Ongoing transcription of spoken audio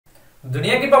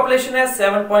दुनिया की पॉपुलेशन है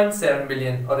 7.7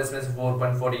 बिलियन और इसमें से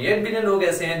 4.48 बिलियन लोग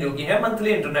ऐसे हैं जो कि हैं मंथली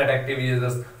इंटरनेट एक्टिव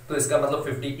यूजर्स। तो इसका मतलब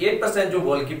 58% जो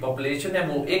वर्ल्ड की पॉपुलेशन है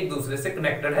वो एक दूसरे से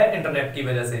कनेक्टेड है इंटरनेट की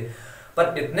वजह से।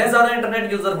 पर इतने ज्यादा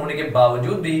इंटरनेट यूजर होने के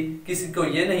बावजूद भी किसी को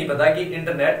ये नहीं पता कि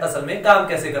इंटरनेट असल में काम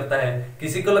कैसे करता है।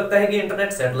 किसी को लगता है कि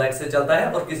इंटरनेट सैटेलाइट से चलता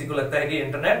है और किसी को लगता है कि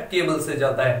इंटरनेट केबल से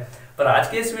चलता है। पर आज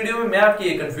के इस वीडियो में मैं आपकी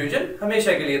ये कंफ्यूजन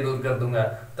हमेशा के लिए दूर कर दूंगा।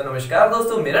 तो नमस्कार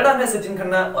दोस्तों, मेरा नाम है सचिन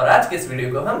खन्ना और आज के इस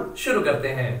वीडियो को हम शुरू करते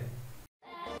हैं।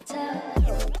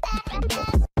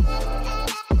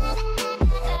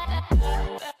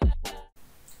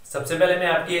 सबसे पहले मैं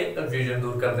आपकी कंफ्यूजन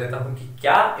दूर कर देता हूं कि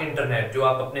क्या इंटरनेट जो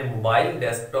आप अपने मोबाइल,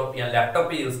 डेस्कटॉप या लैपटॉप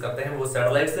पे यूज करते हैं वो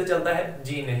सैटेलाइट से चलता है?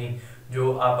 जी नहीं।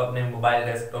 जो आप अपने मोबाइल,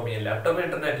 डेस्कटॉप या लैपटॉप में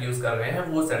इंटरनेट यूज कर रहे हैं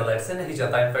वो सैटेलाइट से नहीं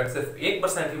चलता। इनफैक्ट सिर्फ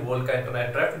 1% ही वर्ल्ड का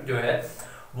इंटरनेट ट्रैफिक जो है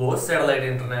वो सैटेलाइट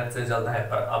इंटरनेट से चलता है।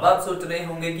 पर अब आप सोच रहे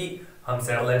होंगे कि हम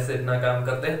सैटेलाइट से इतना काम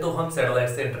करते हैं तो हम सैटेलाइट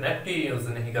से इंटरनेट क्यों यूज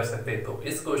नहीं कर सकते? तो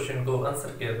इस क्वेश्चन को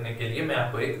आंसर करने के लिए मैं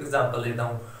आपको एक एग्जांपल देता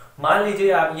हूँ। मान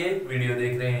लीजिए आप ये वीडियो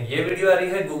देख रहे हैं, ये वीडियो आ रही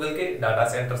है गूगल के डाटा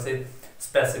सेंटर से,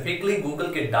 स्पेसिफिकली गूगल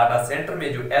के डाटा सेंटर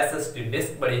में जो एसएसडी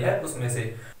डिस्क पड़ी है उसमें से।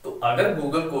 तो अगर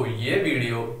गूगल को ये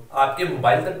वीडियो आपके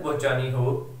मोबाइल तक पहुंचानी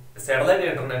हो सैटेलाइट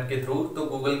इंटरनेट के थ्रू, तो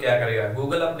गूगल क्या करेगा?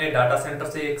 गूगल अपने डाटा सेंटर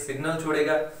से एक सिग्नल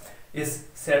छोड़ेगा इस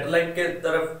सैटेलाइट के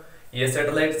तरफ। ये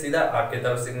सैटेलाइट सीधा आपके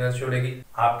तरफ सिग्नल छोड़ेगी।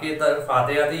 आपके तरफ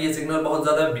आते आते ये सिग्नल बहुत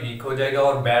ज्यादा वीक हो जाएगा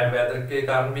और बैड वेदर के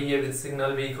कारण भी ये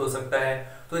सिग्नल वीक हो सकता है।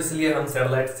 तो इसलिए हम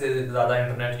सैटेलाइट से ज्यादा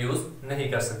इंटरनेट यूज नहीं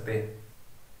कर सकते।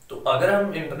 तो अगर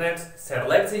हम इंटरनेट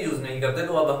सैटेलाइट से यूज नहीं करते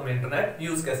तो अब हम इंटरनेट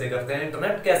यूज कैसे करते हैं?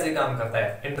 इंटरनेट कैसे काम करता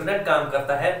है? इंटरनेट काम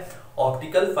करता है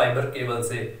ऑप्टिकल फाइबर केबल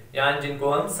से, यानी जिनको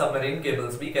हम सबमरीन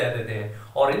केबल्स भी कह देते हैं।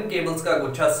 और इन केबल्स का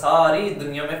गुच्छा सारी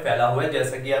दुनिया में फैला हुआ है,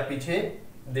 जैसा कि आप पीछे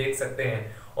देख सकते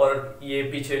हैं। और ये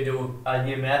पीछे जो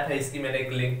ये मैप है इसकी मैंने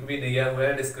एक लिंक भी दिया हुआ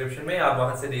है डिस्क्रिप्शन में, आप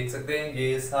वहां से देख सकते हैं।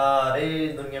 ये सारे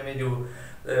दुनिया में जो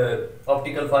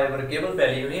ऑप्टिकल फाइबर केबल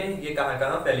फैली हुई है ये कहाँ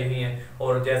कहाँ फैली हुई है।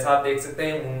 और जैसा आप देख सकते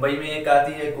हैं मुंबई में एक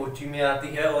आती है, कोची में आती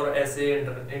है और ऐसे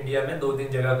इंडिया में 2-3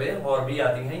 जगह पे और भी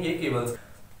आती हैं ये केबल्स।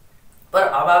 पर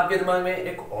अब आपके दिमाग में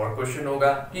एक और क्वेश्चन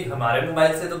होगा कि हमारे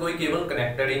मोबाइल से तो कोई केबल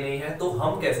कनेक्टेड ही नहीं है, तो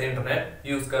हम कैसे इंटरनेट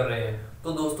यूज कर रहे हैं?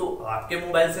 तो दोस्तों आपके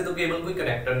मोबाइल से तो केबल कोई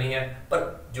कनेक्टेड नहीं है,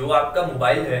 पर जो आपका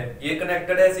मोबाइल है ये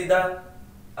कनेक्टेड है सीधा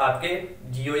आपके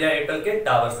जियो या एयरटेल के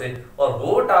टावर से, और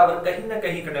वो टावर कहीं ना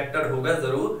कहीं कनेक्टेड होगा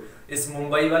जरूर इस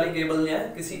मुंबई वाली केबल या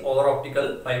किसी और ऑप्टिकल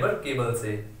फाइबर केबल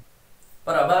से।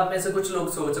 पर अब आप में से कुछ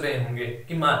लोग सोच रहे होंगे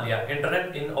कि मान लिया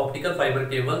internet in optical fibre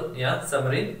cable या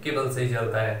सबमरीन केबल से ही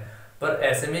चलता है, पर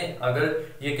ऐसे में अगर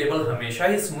ये केबल हमेशा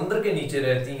ही समुद्र के नीचे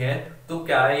रहती हैं तो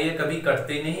क्या ये कभी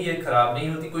कटती नहीं, ये खराब नहीं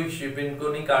होती, कोई शिप इनको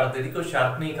नहीं काट देती, कोई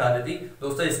शार्क नहीं खा देती?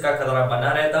 दोस्तों इसका खतरा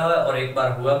बना रहता है। और एक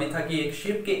बार हुआ भी था कि एक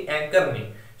शिप के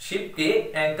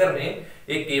एंकर ने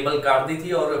एक केबल काट दी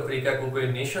थी और अफ्रीका को कोई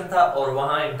नेशन था और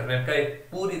वहां इंटरनेट का एक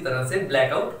पूरी तरह से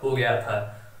ब्लैकआउट हो गया था।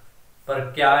 पर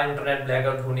क्या इंटरनेट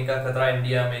ब्लैकआउट होने का खतरा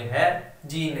इंडिया में है?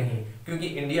 जी नहीं, क्योंकि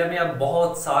इंडिया में अब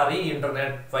बहुत सारी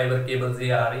इंटरनेट फाइबर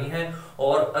केबल्स आ रही हैं।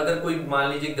 और अगर कोई मान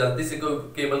लीजिए गलती से कोई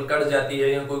केबल कट जाती है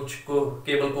या कुछ को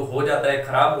केबल को हो जाता है,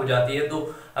 खराब हो जाती है,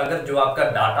 तो अगर जो आपका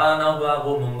डाटा आना हुआ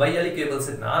वो मुंबई वाली केबल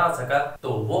से ना आ सका तो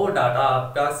वो डाटा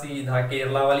आपका सीधा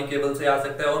केरला वाली केबल से आ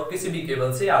सकता है और किसी भी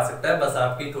केबल से आ सकता है, बस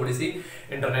आपकी थोड़ी सी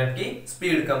इंटरनेट की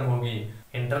स्पीड कम होगी।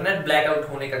 इंटरनेट ब्लैकआउट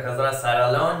होने का खतरा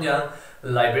सारालोन या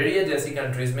लाइब्रेरिया जैसी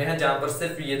कंट्रीज में है, जहां पर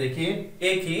सिर्फ ये देखिए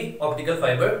एक ही ऑप्टिकल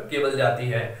फाइबर केबल जाती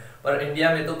है, पर इंडिया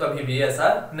में तो कभी भी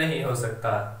ऐसा नहीं हो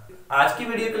सकता। आज की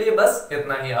वीडियो के लिए बस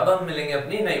इतना ही। अब हम मिलेंगे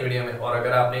अपनी नई वीडियो में, और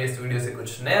अगर आपने इस वीडियो से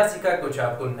कुछ नया सीखा, कुछ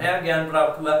आपको नया ज्ञान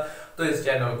प्राप्त हुआ, तो इस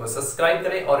चैनल को सब्सक्राइब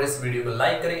करें और इस वीडियो को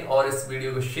लाइक करें और इस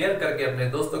वीडियो को शेयर करके अपने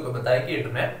दोस्तों को बताएं कि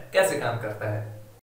इंटरनेट कैसे काम करता है।